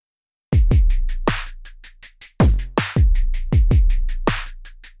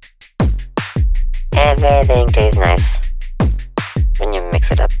Everything tastes nice when you mix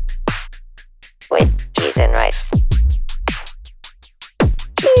it up with cheese and rice.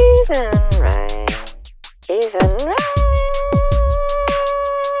 Cheese and rice. Cheese and rice.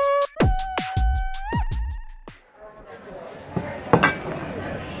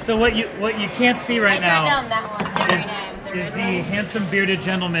 So what you can't see right now down that one every time. is the handsome bearded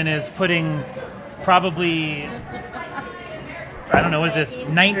gentleman is putting probably, I don't know, what is this,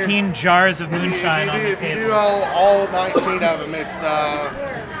 19 jars of moonshine on the If you table. do all 19 of them, it's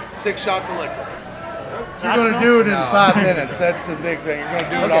 6 shots of liquor. You're going to do it in 5 minutes. That's the big thing. You're going to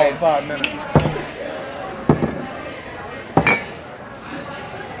do it all in 5 minutes.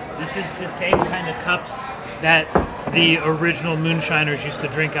 This is the same kind of cups that the original moonshiners used to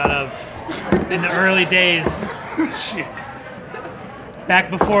drink out of in the early days. Shit. Back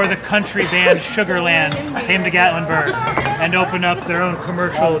before the country band Sugarland came to Gatlinburg and opened up their own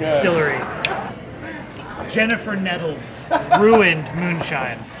commercial distillery. Jennifer Nettles ruined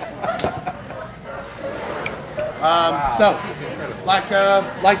moonshine. So,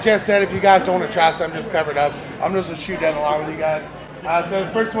 like Jess said, if you guys don't want to try something just covered up, I'm just going to shoot down the line with you guys. So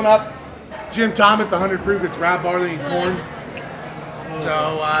the first one up, Jim Tom, it's 100 proof, it's rye, barley, and corn.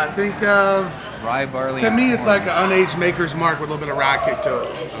 So think of, Rye, barley. to and me it's corn. like an unaged Maker's Mark with a little bit of rye kick to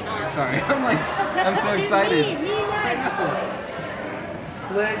it. Sorry, I'm so excited.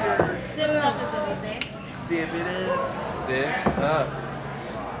 Liquor. Sips up is what we say. See if it is. Sips up.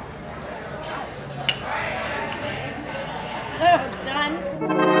 Oh, done.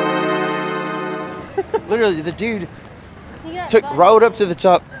 Literally, the dude You got rode up to the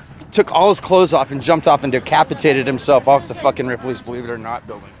top, took all his clothes off, and jumped off and decapitated himself off the fucking Ripley's Believe It or Not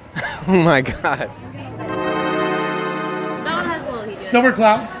building. Oh my god. That one has a little heat. Silver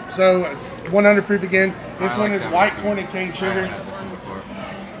Cloud, so it's 100 proof again. This I one like is that white one. corn and cane sugar. I've had this one before.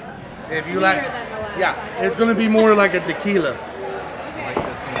 If you like, yeah, it's gonna be more like a tequila. I like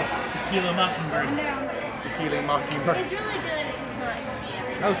this one. Tequila Mockingbird. Tequila mockingbird. It's really good. It's just not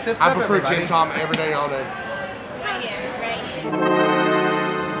yummy. Oh, sips I up, prefer everybody. Jim Tom every day, all day. Right here, right here.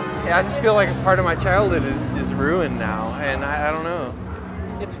 Yeah, I just feel like a part of my childhood is ruined now, and I don't know.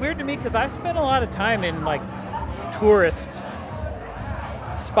 It's weird to me because I've spent a lot of time in like tourist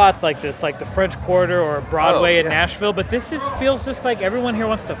spots like this, like the French Quarter or Broadway in yeah. Nashville, but this feels just like everyone here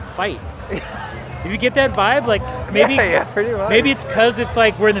wants to fight. If you get that vibe, like maybe Yeah, pretty much. maybe it's because it's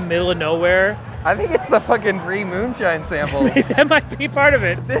like we're in the middle of nowhere. I think it's the fucking free moonshine samples. That might be part of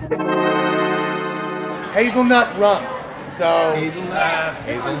it. Hazelnut rum. So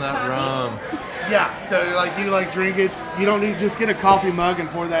Hazelnut rum. yeah, so like you like drink it. You don't need just get a coffee mug and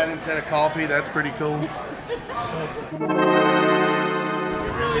pour that instead of coffee. That's pretty cool.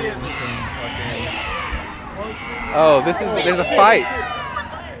 Oh, there's a fight.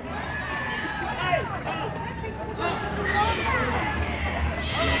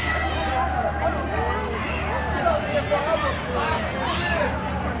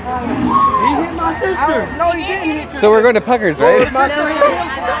 So we're going to Puckers, right?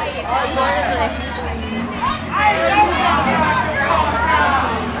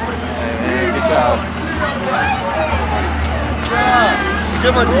 Good job.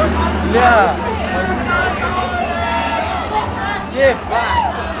 Good one. Yeah. Yeah.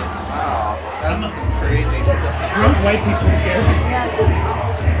 Wow, that's some crazy stuff. Drunk white people scare me.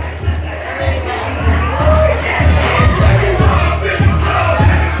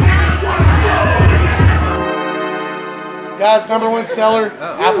 Guys, number one seller,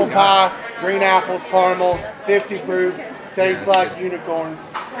 apple pie, green apples, caramel, 50 proof, tastes like unicorns.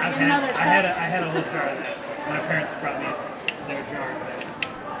 I had a whole jar of that. My parents brought me their jar of that.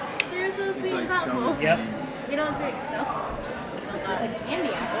 You're so sweet and thoughtful. Yep. You don't think so? Like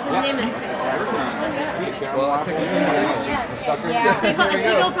Sandy Apple. His name is Tickle. Well, I'll take it from the Nichols. Yeah,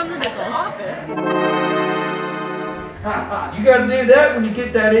 Tickle from the Nickel. You gotta do that when you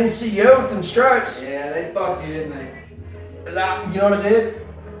get that NCO with them stripes. Yeah, they fucked you, didn't they? You know what I did?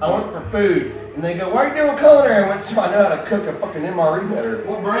 I went for food. And they go, why are you doing culinary? I went, so I know how to cook a fucking MRE better.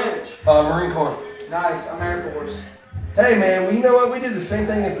 What branch? Marine Corps. Nice, I'm Air Force. Hey man, well you know what? We did the same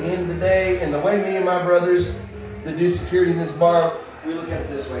thing at the end of the day. And the way me and my brothers that do security in this bar, we look at it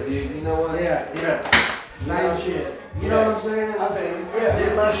this way, dude. You know what? Yeah. Same shit. You know what I'm saying? I feel you. Yeah.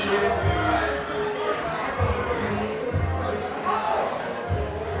 Did my shit.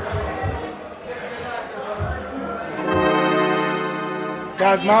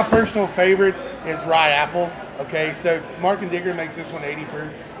 Guys, my personal favorite is rye apple. Okay, so Mark and Digger makes this one 80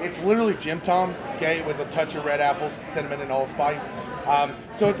 proof. It's literally Jim Tom, okay, with a touch of red apples, cinnamon, and allspice.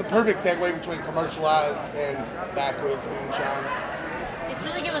 So it's a perfect segue between commercialized and backwoods moonshine. It's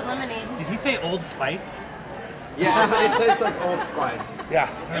really good with lemonade. Did he say Old Spice? Yeah, it tastes like Old Spice. Yeah.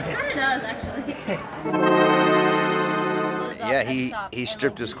 It kind of does, actually. Yeah, he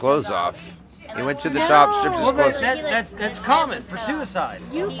stripped his clothes off. He went to the top, stripped his Well, clothes. that's common for suicides.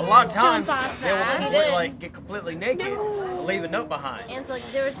 A lot of times they will get completely naked, leave a note behind. And so, like,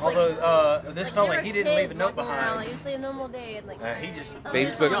 there was, Although this fella, he didn't leave a note behind. Like, it was like a normal day, and like He just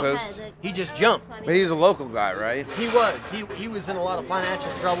Facebook jumped. post. He just jumped. But he's a local guy, right? He was. He was in a lot of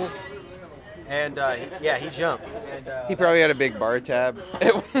financial trouble, and yeah, he jumped. And, He probably had a big bar tab.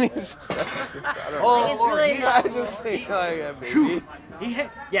 When he's- I don't know. it's really I just think like a baby. he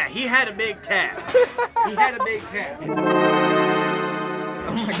had a big tab. He had a big tab.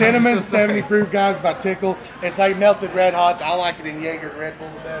 Cinnamon 70 proof, guys, by Tickle. It's like melted Red Hots. I like it in Jaeger Red Bull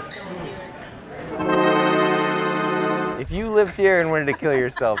the best. If you lived here and wanted to kill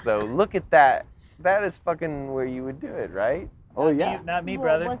yourself, though, look at that. That is fucking where you would do it, right? Oh yeah. Not me,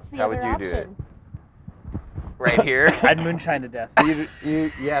 brother. What's the How would other you do it? option? Right here. I'd moonshine to death.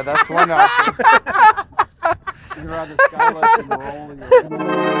 Yeah, that's one option. You'd rather skylight than roll.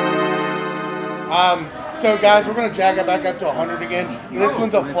 So guys, we're gonna jack it back up to 100 again. This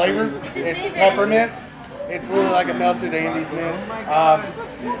one's a flavor. It's peppermint. It's really like a melted Andes mint.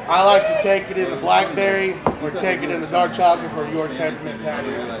 I like to take it in the blackberry or take it in the dark chocolate for York peppermint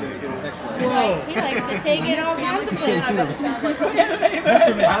patty. He likes to take it all kinds of places.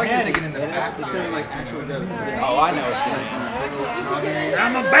 I like to take it in the back instead of like actual dough. Oh, I know it's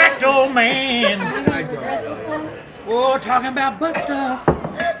I'm a backdoor man. Whoa, talking about butt stuff.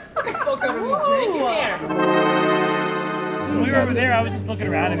 So we were over there, I was just looking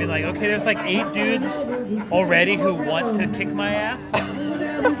around and being like, okay, there's like 8 dudes already who want to kick my ass.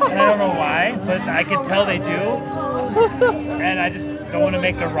 And I don't know why, but I can tell they do. And I just don't want to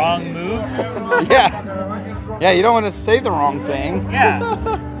make the wrong move. Yeah. Yeah, you don't want to say the wrong thing. Yeah.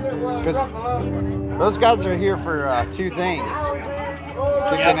 Because those guys are here for 2 things.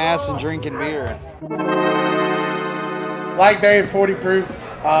 Kicking ass and drinking beer. Blackberry 40 proof.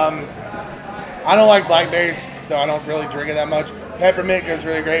 I don't like blackberries, so I don't really drink it that much. Peppermint goes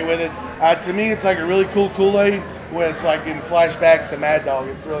really great with it. To me, it's like a really cool Kool-Aid with like in flashbacks to Mad Dog.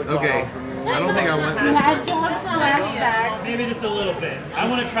 It's really cool. Okay. Awesome. I don't think I want this. Mad Dog flashbacks. Maybe just a little bit. I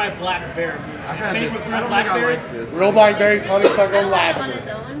want to try blackberry. I've had Maybe this. with I don't think I blackberries. like this. Real blackberries, honeysuckle, On lavender. its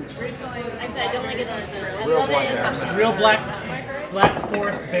own. Actually, I don't like it on its own. I Real love it in blackberries. combination. Real black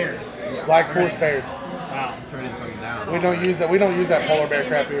forest bears. Black Forest bears. Wow. Turning something down. We don't use that. We don't use that polar bear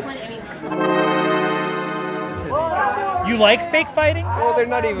crap here. You like fake fighting? Well, they're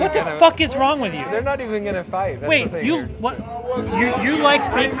not even. What the gonna, fuck is wrong with you? They're not even gonna fight. That's the Wait, thing. you what? You like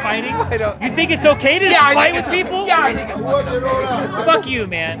fake fighting? I don't. You think it's okay to fight with people? Yeah, I think it's fucking okay. Fuck you,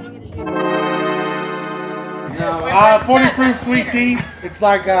 man. 40 proof sweet tea. It's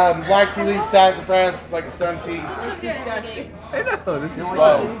like black tea leaf sassafras. It's like a sun tea. I know. This is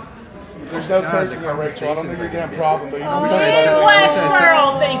Whoa. There's no cursing here, Rachel. I don't know your damn problem, but you know West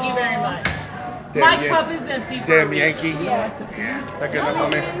Squirrel, thank you very much. My Damn cup is empty. For Damn a Yankee. That good enough for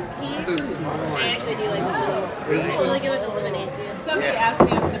me? I actually do like tea. It's really good with the lemonade, too. Somebody asked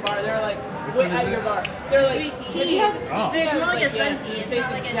me up at the bar, they were like, what at your bar? They're like, Sweet tea. "Have you had the sweet Oh. tea?" It's I more was like a sun "Yes, tea. it It's tastes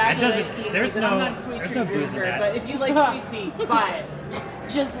not like a- exactly That like doesn't- tea." I there's said, no- I'm not a sweet there's tea no booze in drinker, that. but if you like sweet tea, buy it.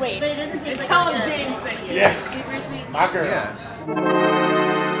 Just wait. But it doesn't taste like Tell a him James sent you. Yes. super sweet tea. My girl. Yeah.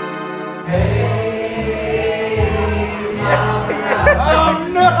 Oh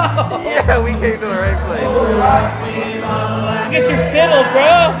no! Yeah, we came to the right place. Get your fiddle, bro.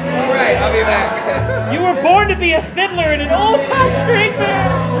 All right, I'll be back. You were born to be a fiddler in an old-time string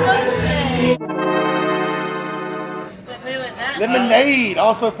band. Wait, that. Lemonade,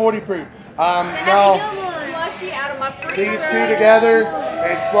 also 40 proof. Happy Now, Gilmore. Slushy out of my freezer. these 2 together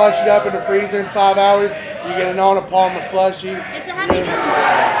and slush it up in the freezer in 5 hours. You get an Arnold Palmer slushy. It's a Happy Gilmore.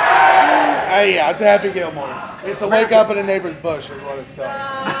 Hey, yeah, it's a Happy Gilmore. It's a wake up in a neighbor's bush is what it's called.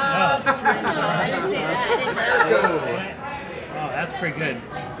 I didn't say that. I didn't know. Oh, that's pretty good.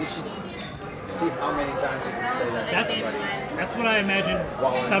 We should see how many times you can say that to somebody. That's what I imagine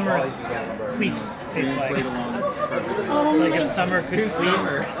summer's queefs taste like. It's like if summer could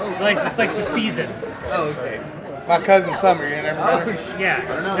queef. Like it's like the season. Oh, okay. My cousin Summer, you never met her?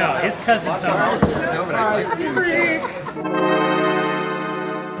 Yeah. No, his cousin Summer. No, but I like to.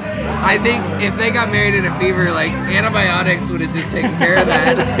 I think if they got married in a fever, like antibiotics would have just taken care of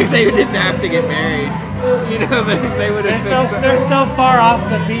that. Like, they didn't have to get married. You know, they would have fixed that. They're so far off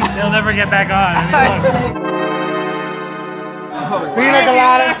the beat, they'll never get back on. Pina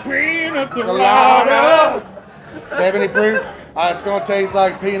colada. Pina Colada. 70 proof. It's going to taste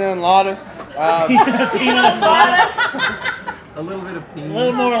like pina and lada. Pina colada. A little bit of A peanut.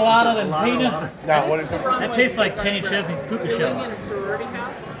 little more Lotta than A lot, Pina. a lot. Now, what is it? That tastes like Kenny Chesney's puka You're living in shells. a sorority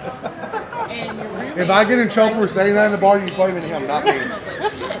house, and your roommate If I get in trouble for saying that in the bar, you blame him, not me. smells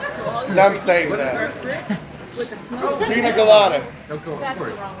like shit. So all Because you I'm saying that. with the smoke. Pina colada. Of course. That's the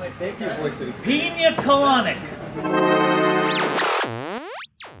wrong way to say Thank you, that. Voice City. Pina colonic.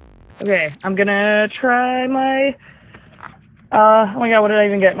 Okay, I'm gonna try my, oh my god, what did I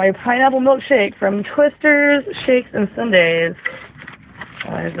even get? My pineapple milkshake from Twisters, Shakes, and Sundays.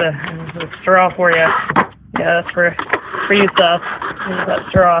 There's a straw for you. Yeah, that's for you, Seth. There's that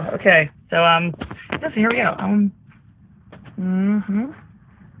straw. Okay, so, yes, here we go.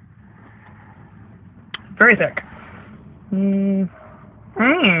 Very thick.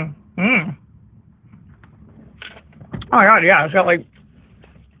 Oh my god, yeah, it's got like,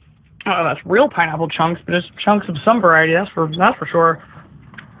 oh, that's real pineapple chunks, but it's chunks of some variety. That's for sure.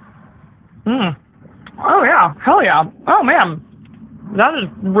 Oh yeah, hell yeah. Oh man, that's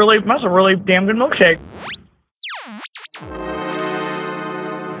a really damn good milkshake.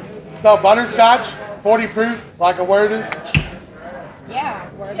 So, butterscotch, 40 proof, like a Werther's. Yeah,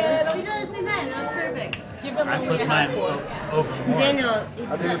 we do the same thing. That's perfect. Give them I only flipped a mine half quart. over more. Daniel,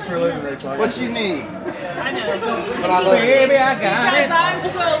 I do this for a living, Rachel. What you need? I know. But I love it. Baby, I got Because it. I'm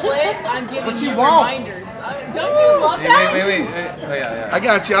so lit, I'm giving What you you want? reminders. Don't you love that? Wait. Oh, yeah. I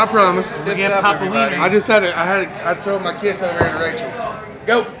got you, I promise. Sips Get up, Papa everybody. I just had it. I threw my kiss over here to Rachel.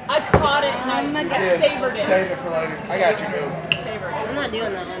 Go. I caught it and I savored it. Save it for later. I got you, Bill. Savored it. I'm not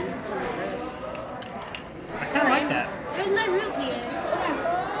doing that one. I kind of like that. Where's my root beer?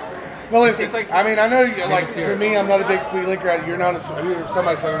 Well, listen. It's like- I mean, I know you like. syrup. For me, I'm not a big sweet liquor. You're not a.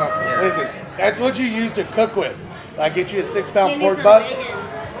 Somebody said I'm not. Yeah. Listen, that's what you use to cook with. Like, get you a 6-pound Give me pork some butt. bacon.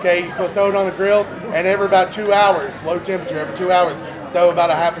 Okay, you throw it on the grill, and every about 2 hours, low temperature, every 2 hours, throw about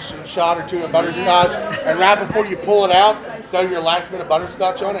a half a shot or two of butterscotch, and right before you pull it out, throw your last bit of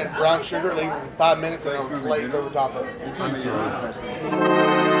butterscotch on it and brown sugar, leave it for 5 minutes, and it'll glaze over top of it.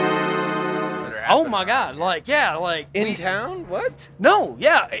 Oh my God! Like In town? What? No,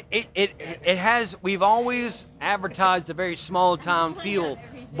 yeah, it has. We've always advertised a very small town feel,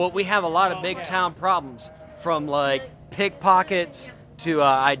 but we have a lot of big town problems, from like pickpockets to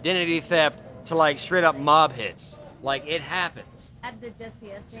identity theft to like straight up mob hits. Like it happens. At the Just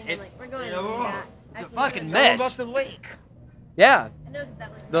Yes thing, It's- like, we're going you know, to it's a fucking Tell mess. about the lake. Yeah, I know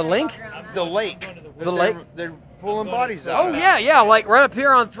exactly. the link. The lake. The lake. They're pulling bodies out. Oh yeah, like right up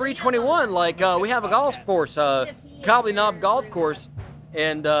here on 321. Like we have a golf course, Cobbly Knob Golf Course,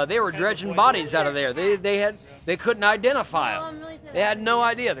 and they were dredging bodies out of there. They couldn't identify them. They had no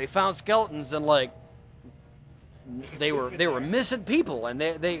idea. They found skeletons and like they were missing people, and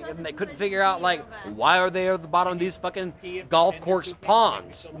they couldn't figure out like why are they at the bottom of these fucking golf course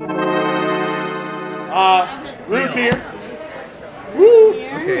ponds. Root beer. Woo!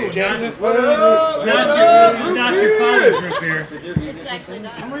 Okay. Genesis, Not your father's root beer. It's actually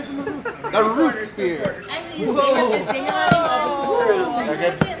not. The root beer. Actually, it's Daniel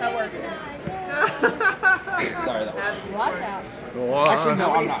That works. Sorry, that was. Watch out. Actually, no,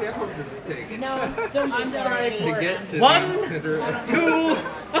 How I'm many not. samples does it take No, don't I'm sorry. to get to One, the center of 2,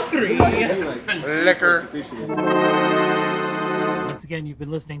 3. liquor. Once again, you've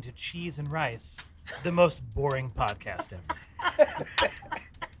been listening to Cheese and Rice, the most boring podcast ever.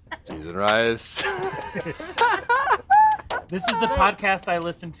 Cheese and rice. This is the podcast I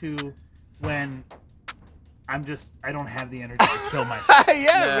listen to when I don't have the energy to kill myself.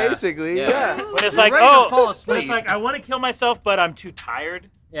 yeah, basically. Yeah. When it's You're like, ready to oh, fall when asleep. it's like I want to kill myself, but I'm too tired.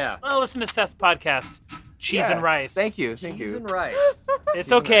 Yeah. Well, listen to Seth's podcast, Cheese and Rice. Thank you. Cheese and rice.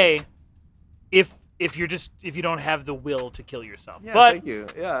 It's okay if you don't have the will to kill yourself. Yeah, but thank you.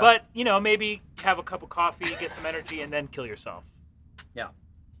 Yeah. but maybe have a cup of coffee, get some energy, and then kill yourself. Yeah.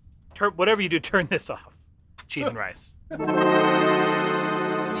 Whatever you do, turn this off. Cheese and Rice.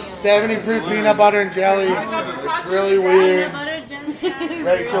 70 proof peanut butter and jelly. It's really weird.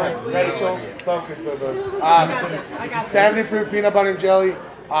 Rachel, focus, boo boo. 70 proof peanut butter and jelly.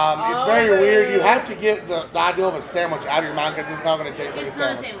 It's very weird. You have to get the idea of a sandwich out of your mind because it's not going to taste like a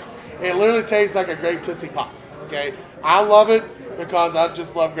sandwich. It literally tastes like a grape Tootsie Pop. Okay, I love it because I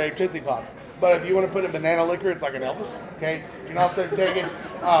just love grape Tootsie Pops. But if you want to put in banana liquor, it's like an Elvis. Okay, you can also take it,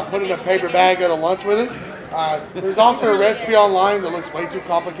 put it in a paper bag, go to lunch with it. There's also a recipe online that looks way too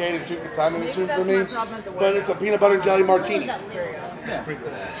complicated, too time-consuming for me. But it's a peanut butter and jelly martini.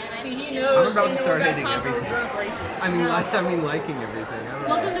 See, he knows. I'm about to and start we got hating time for everything. drunk Rachel. I mean liking everything. I don't know.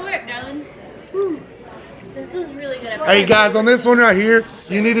 Welcome to work, darling. Woo. This one's really good. Hey guys, on this one right here,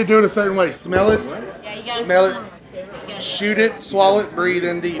 you need to do it a certain way. Smell it, Yeah, you gotta smell it, You gotta- shoot it, swallow it, breathe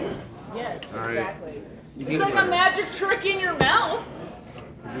in deep. Yes, All right. exactly. It's like a magic trick in your mouth.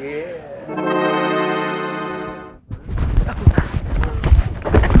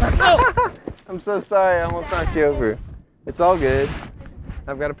 I'm so sorry, I almost knocked you over. It's all good.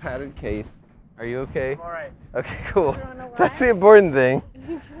 I've got a padded case. Are you okay? I'm all right. Okay, cool. That's the important thing.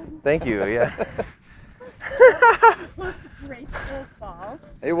 Thank you, yeah. Graceful fall.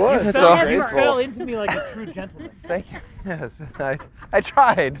 It was. You It's all fell graceful. into me like a true gentleman. Thank you. Yes, I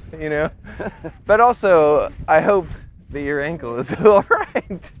tried, you know. But also, I hope that your ankle is all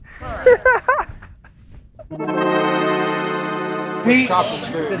right. Peach,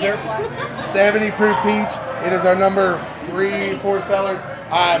 70 proof peach. It is our number 3-4 seller.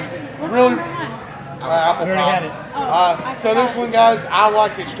 Really, apple already pie. So this one, guys, I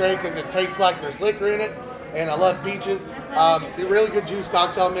like it straight because it tastes like there's liquor in it, and I love peaches. The really good juice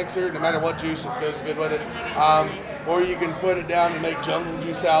cocktail mixer. No matter what juice, it goes good with it. Or you can put it down and make jungle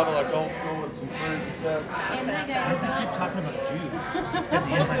juice out of it, like old school with some fruit and stuff. Why does he keep talking about juice? Because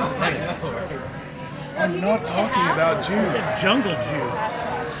he is I'm not talking about juice. I said jungle juice.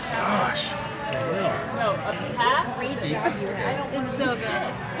 Gosh. No, a pass? It's so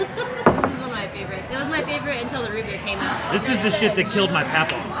good. This is one of my favorites. It was my favorite until the root beer came out. This is the shit that killed my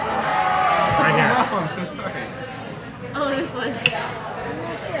papa. Right here. No, I'm so sorry. Oh, this one.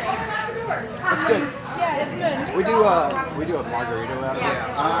 It's good. Yeah, it's good. We do a margarita out of it.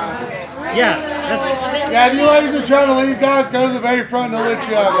 Yeah, if you ladies are trying to leave, guys, go to the very front and they'll let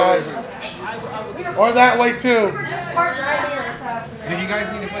you out, guys. Or that way too. Do you guys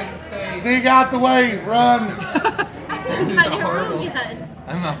need a place to stay? Sneak out the way, run. This is horrible.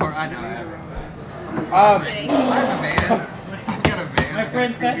 I'm not horrible. I know. I have a van. I've got a van. My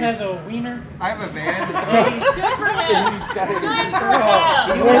friend Seth has a wiener. I have a van. Good for him. He's got Good for him.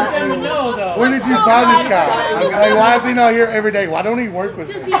 He's got them to know, though. Where did you find this guy? Like, why is he not here every day? Why don't he work with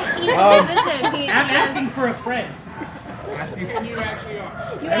me? He's a musician. I'm asking for a friend. You actually are.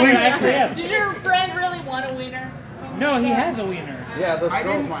 I actually am. Did your friend really want a wiener? No, he has a wiener. Yeah, those I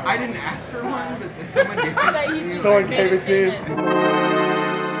girls didn't. might. I didn't ask for one, but someone gave it That to you me. just Someone made gave a it to you. statement.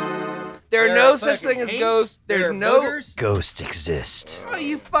 There are no such thing as ghosts. There's no. Ghosts exist. Oh,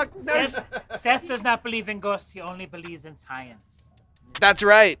 you fuck. No. Seth does not believe in ghosts. He only believes in science. That's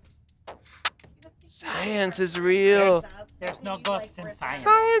right. Science is real. There's no ghosts in science.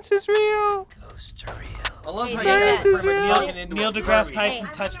 Science is real. Ghosts are real. I love how Science you is real. Neil deGrasse Tyson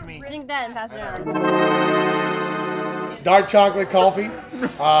touched me. Drink that and pass it around. Dark chocolate coffee.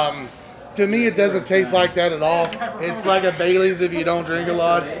 To me, it doesn't taste like that at all. It's like a Bailey's if you don't drink a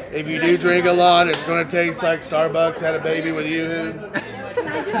lot. If you do drink a lot, it's going to taste like Starbucks had a baby with you. Is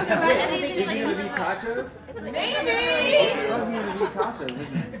it gonna be tachos? Maybe. It's gonna be tachos, isn't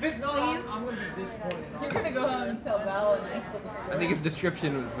it? If it's not, I'm gonna be disappointed. You're gonna go home and tell Val a nice little story. I think his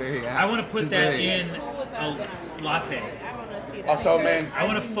description was very apt. I want to put that in a latte. Also, man, I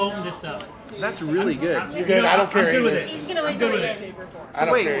want to foam this up. That's really good. you're good. I don't care I'm good with either. it. He's gonna wait I'm till good the with end. it. I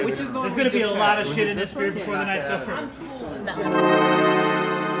don't Wait, care which either. is the one There's we going to be a just lot had? of Was shit it in this beer one? before the night's over. I'm cool with that.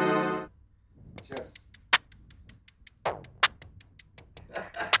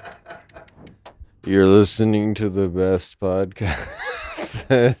 You're listening to the best podcast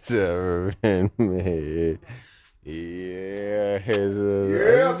that's ever been made. Yeah,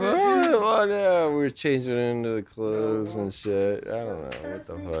 we're changing into the clothes and shit. I don't know what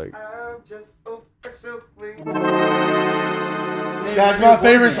the fuck. Guys, my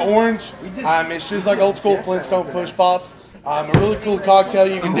favorite's orange. It's just like old school Flintstone push pops. A really cool cocktail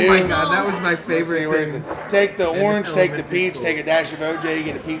you can do. Oh my god, that was my favorite thing. Take the orange, take the peach, take a dash of OJ, you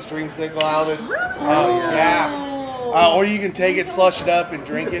get a peach dreamsicle out of it. Or you can take it, slush it up, and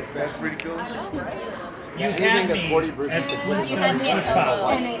drink it. That's pretty cool. You had me at Flintstone push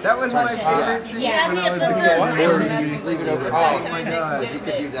pop. That was my favorite treat when I was a kid. Or you just leave it over. Oh my god. You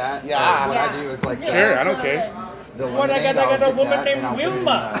could do that. Yeah. What I do is like. Sure, I don't care. The What I got a woman named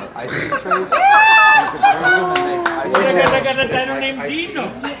Wilma. Ice cream trays. You could freeze them and make ice I cream. got a dino named Dino.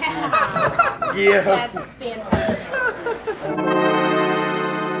 Yeah. That's fantastic.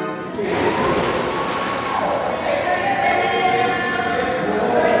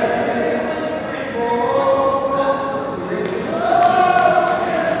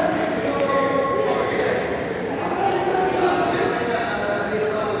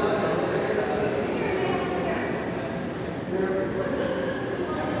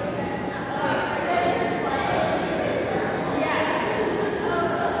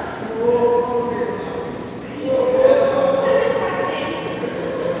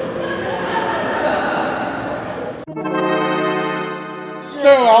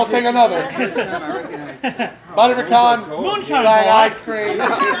 pick another. Butter pecan, Moonshine flag boy. ice cream.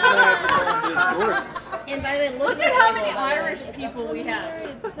 And by the way, Look at how many Irish people we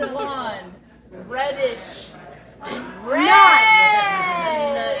have. Blonde, reddish, red. Not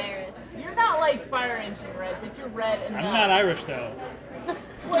Irish. You're not like Fire Engine red, but you're red and I'm not Irish though.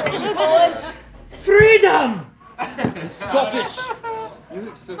 What are you, Polish? Freedom! Scottish.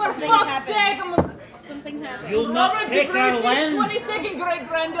 For fuck's sake, Something happened. You'll not Robert take our DeBruce's land. 22nd great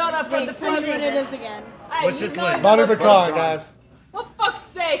granddaughter for the Tell me what it president. is again. Hey, What's you this know one? it Butter look- pecan, guys. For fuck's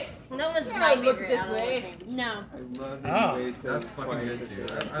sake. No one's You my don't look favorite this out of way. everything. No. Oh. That's fucking good too.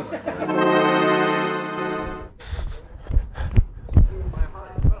 I like that.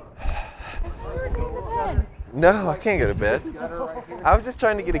 No, I can't go to bed. I was just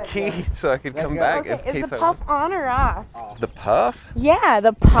trying to get a key so I could come back in Okay, case is the I puff on or off? The puff? Yeah,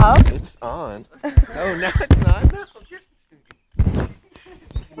 the puff. It's on. Oh, no, it's not. No.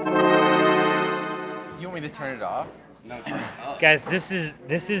 You want me to turn it off? No, turn it up. Guys, this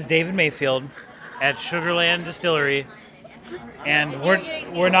is David Mayfield at Sugarland Distillery, and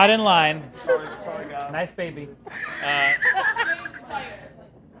we're not in line. Sorry, guys. Nice baby.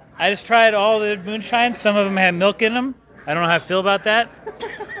 I just tried all the moonshine. Some of them had milk in them. I don't know how I feel about that.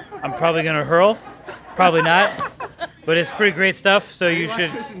 I'm probably gonna hurl. Probably not. But it's pretty great stuff, so you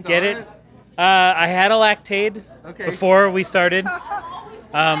should get it. I had a Lactaid before we started.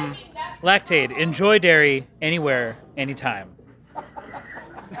 Lactaid. Enjoy dairy anywhere, anytime.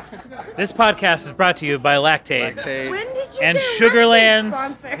 This podcast is brought to you by Lactaid. When did you and get a Sugarland's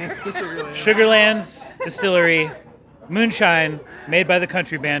Lactaid sponsor? Sugarland's Distillery moonshine made by the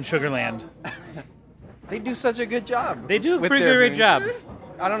country band Sugarland. They do such a good job. They do a with pretty their great job.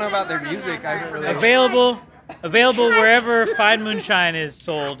 I don't know about their music. I haven't really. Available wherever fine moonshine is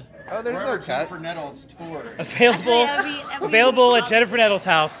sold. Oh, there's no cut. Jennifer Nettles tour. Available available at Jennifer Nettles'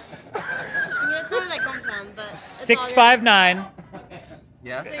 house. That's where that comes from, but 659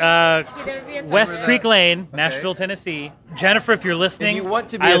 Yeah. West Creek Lane, Nashville, Tennessee. Jennifer, if you're listening, If you want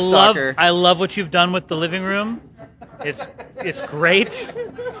to be I a love stalker. I love what you've done with the living room. It's great.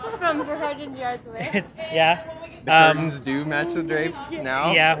 From 400 yards away. Yeah. The curtains do match the drapes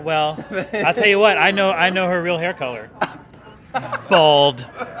now. Yeah, well, I'll tell you what. I know her real hair color. Bald.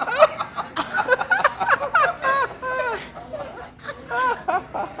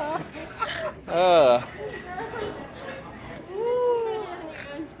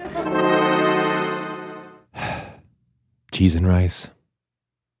 Cheese and rice.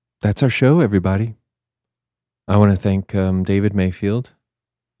 That's our show, everybody. I want to thank David Mayfield.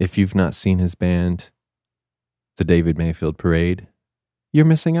 If you've not seen his band, The David Mayfield Parade, you're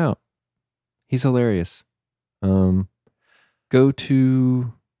missing out. He's hilarious. Go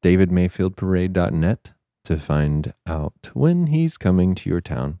to davidmayfieldparade.net to find out when he's coming to your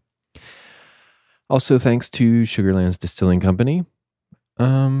town. Also, thanks to Sugarland's Distilling Company,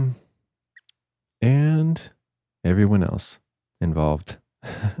 and everyone else involved.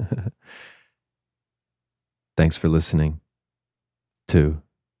 Thanks for listening to